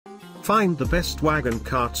Find the best wagon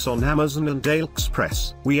carts on Amazon and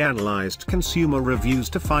AliExpress. We analyzed consumer reviews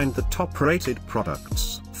to find the top-rated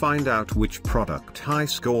products. Find out which product high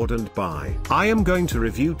scored and buy. I am going to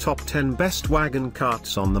review top 10 best wagon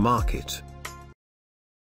carts on the market.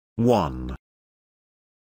 1.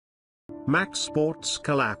 Max Sports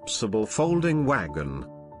Collapsible Folding Wagon.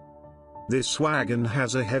 This wagon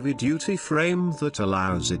has a heavy-duty frame that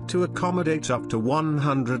allows it to accommodate up to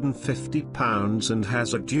 150 pounds and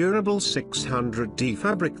has a durable 600D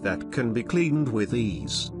fabric that can be cleaned with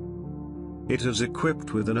ease. It is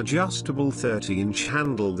equipped with an adjustable 30-inch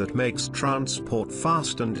handle that makes transport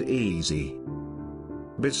fast and easy.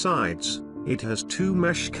 Besides, it has two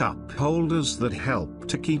mesh cup holders that help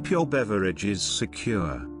to keep your beverages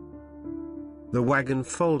secure. The wagon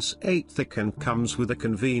folds 8 thick and comes with a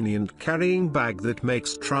convenient carrying bag that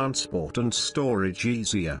makes transport and storage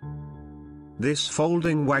easier. This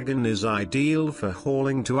folding wagon is ideal for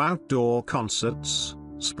hauling to outdoor concerts,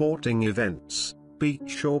 sporting events,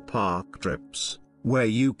 beach or park trips, where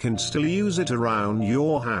you can still use it around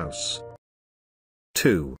your house.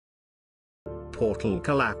 2. Portal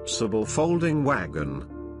Collapsible Folding Wagon.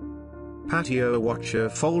 PATIO Watcher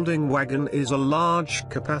Folding Wagon is a large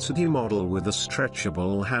capacity model with a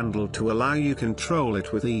stretchable handle to allow you control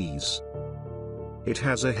it with ease. It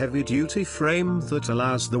has a heavy-duty frame that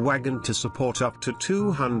allows the wagon to support up to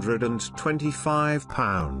 225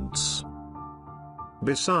 pounds.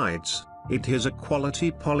 Besides, it is a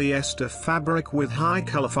quality polyester fabric with high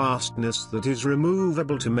color fastness that is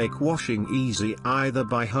removable to make washing easy either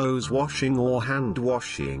by hose washing or hand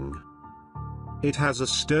washing. It has a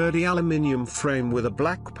sturdy aluminium frame with a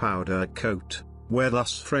black powder coat, where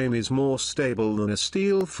this frame is more stable than a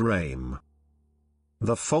steel frame.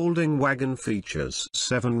 The folding wagon features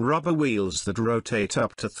 7 rubber wheels that rotate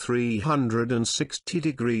up to 360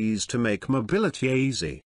 degrees to make mobility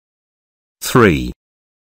easy. 3.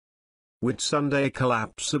 Whitsunday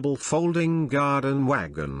Collapsible Folding Garden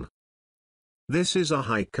Wagon. This is a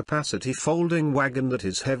high-capacity folding wagon that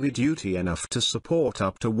is heavy-duty enough to support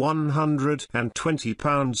up to 120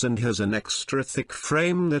 pounds and has an extra thick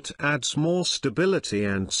frame that adds more stability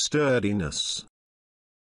and sturdiness.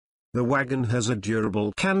 The wagon has a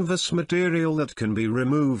durable canvas material that can be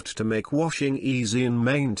removed to make washing easy and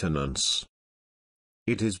maintenance.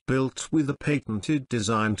 It is built with a patented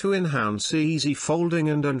design to enhance easy folding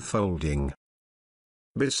and unfolding.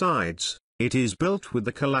 Besides, it is built with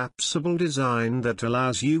a collapsible design that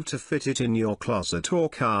allows you to fit it in your closet or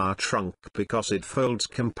car trunk because it folds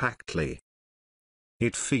compactly.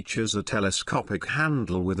 It features a telescopic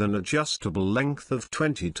handle with an adjustable length of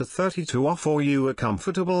 20 to 30 to offer you a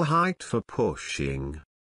comfortable height for pushing.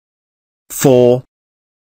 4.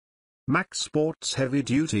 Max Sports Heavy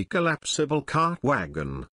Duty Collapsible Cart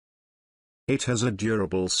Wagon. It has a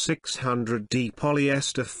durable 600D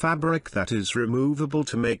polyester fabric that is removable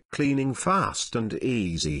to make cleaning fast and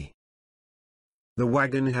easy. The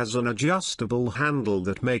wagon has an adjustable handle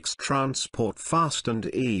that makes transport fast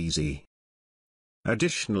and easy.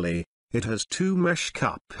 Additionally, it has 2 mesh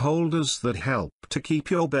cup holders that help to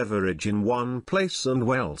keep your beverage in one place and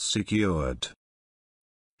well secured.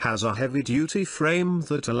 Has a heavy-duty frame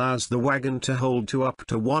that allows the wagon to hold to up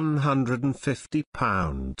to 150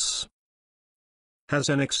 pounds. Has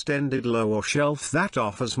an extended lower shelf that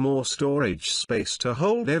offers more storage space to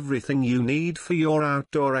hold everything you need for your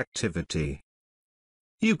outdoor activity.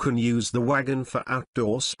 You can use the wagon for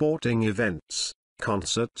outdoor sporting events,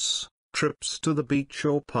 concerts, trips to the beach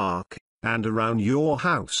or park, and around your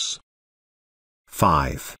house.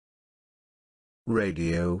 5.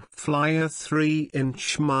 Radio Flyer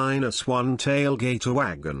 3-inch-1 Tailgater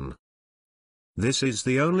Wagon. This is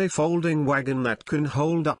the only folding wagon that can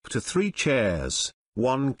hold up to 3 chairs,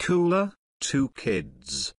 1 cooler, 2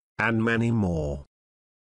 kids, and many more.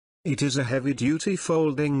 It is a heavy-duty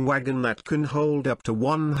folding wagon that can hold up to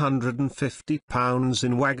 150 pounds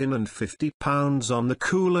in wagon and 50 pounds on the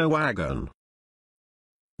cooler wagon.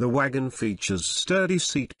 The wagon features sturdy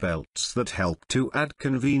seat belts that help to add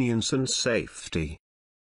convenience and safety.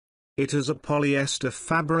 It is a polyester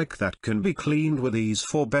fabric that can be cleaned with ease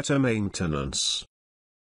for better maintenance.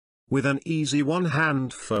 With an easy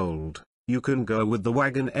one-hand fold, you can go with the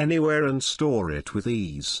wagon anywhere and store it with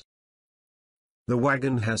ease. The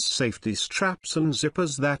wagon has safety straps and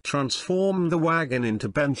zippers that transform the wagon into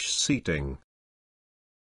bench seating.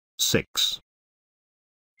 6.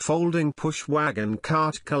 Folding Push Wagon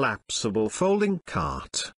Cart Collapsible Folding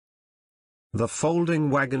Cart. The folding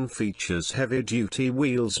wagon features heavy-duty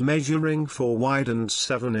wheels measuring 4 wide and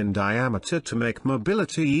 7 in diameter to make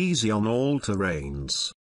mobility easy on all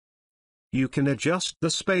terrains. You can adjust the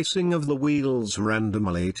spacing of the wheels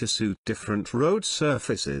randomly to suit different road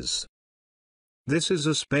surfaces. This is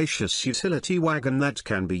a spacious utility wagon that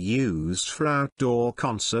can be used for outdoor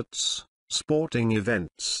concerts, sporting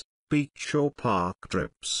events, beach or park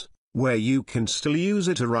trips, where you can still use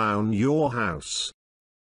it around your house.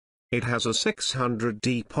 It has a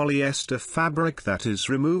 600D polyester fabric that is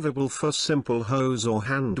removable for simple hose or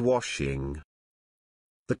hand washing.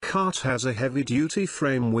 The cart has a heavy-duty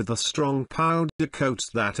frame with a strong powder coat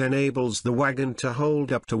that enables the wagon to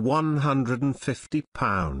hold up to 150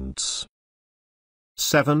 pounds.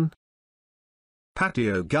 7.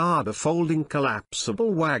 PATIO Garda Folding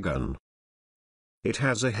Collapsible Wagon. It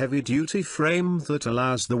has a heavy-duty frame that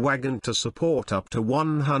allows the wagon to support up to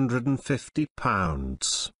 150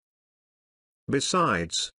 pounds.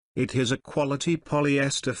 Besides, it is a quality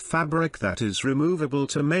polyester fabric that is removable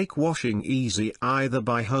to make washing easy either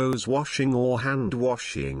by hose washing or hand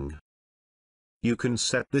washing. You can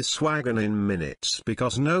set this wagon in minutes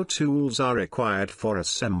because no tools are required for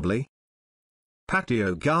assembly.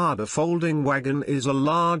 PATIO Garda Folding Wagon is a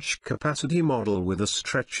large capacity model with a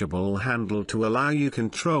stretchable handle to allow you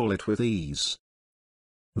control it with ease.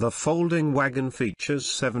 The folding wagon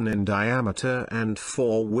features 7 in diameter and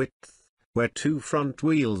 4 width, where 2 front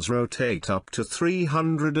wheels rotate up to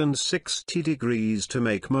 360 degrees to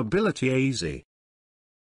make mobility easy.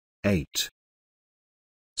 8.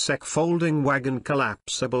 Sekey Folding Wagon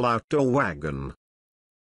Collapsible Outdoor Wagon.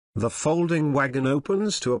 The folding wagon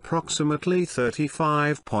opens to approximately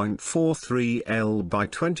 35.43 L by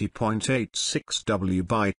 20.86 W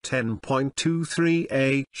by 10.23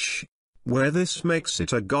 H, where this makes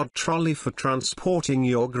it a god trolley for transporting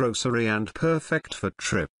your grocery and perfect for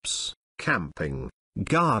trips, camping,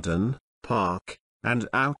 garden, park, and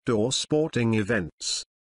outdoor sporting events.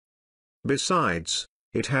 Besides,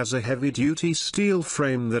 it has a heavy-duty steel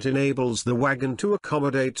frame that enables the wagon to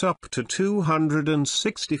accommodate up to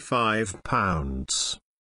 265 pounds.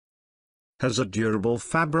 Has a durable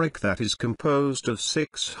fabric that is composed of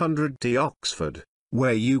 600D Oxford,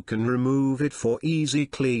 where you can remove it for easy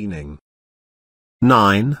cleaning.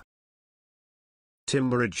 9.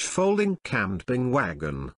 Timberridge Folding Camping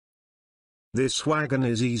Wagon. This wagon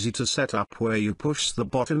is easy to set up where you push the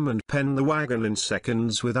bottom and pen the wagon in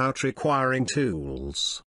seconds without requiring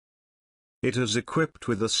tools. It is equipped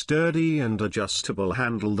with a sturdy and adjustable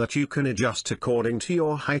handle that you can adjust according to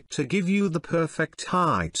your height to give you the perfect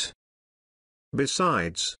height.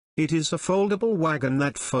 Besides, it is a foldable wagon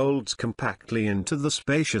that folds compactly into the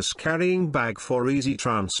spacious carrying bag for easy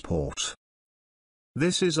transport.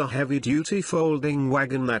 This is a heavy-duty folding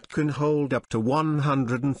wagon that can hold up to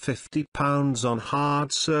 150 pounds on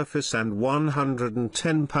hard surface and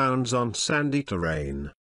 110 pounds on sandy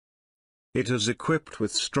terrain. It is equipped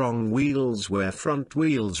with strong wheels where front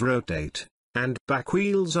wheels rotate, and back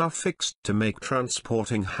wheels are fixed to make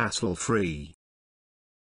transporting hassle-free.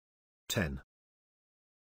 10.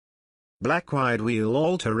 Black Wide Wheel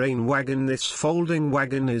All-Terrain Wagon. This folding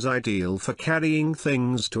wagon is ideal for carrying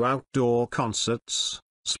things to outdoor concerts,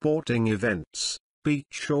 sporting events,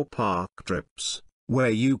 beach or park trips,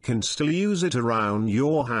 where you can still use it around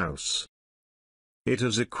your house. It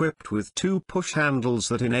is equipped with 2 push handles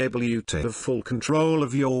that enable you to have full control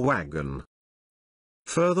of your wagon.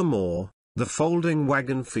 Furthermore, the folding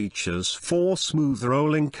wagon features 4 smooth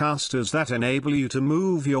rolling casters that enable you to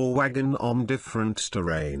move your wagon on different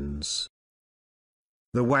terrains.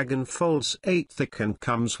 The wagon folds 8 thick and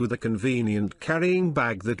comes with a convenient carrying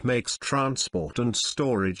bag that makes transport and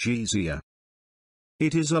storage easier.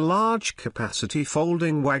 It is a large capacity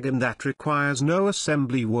folding wagon that requires no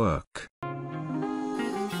assembly work.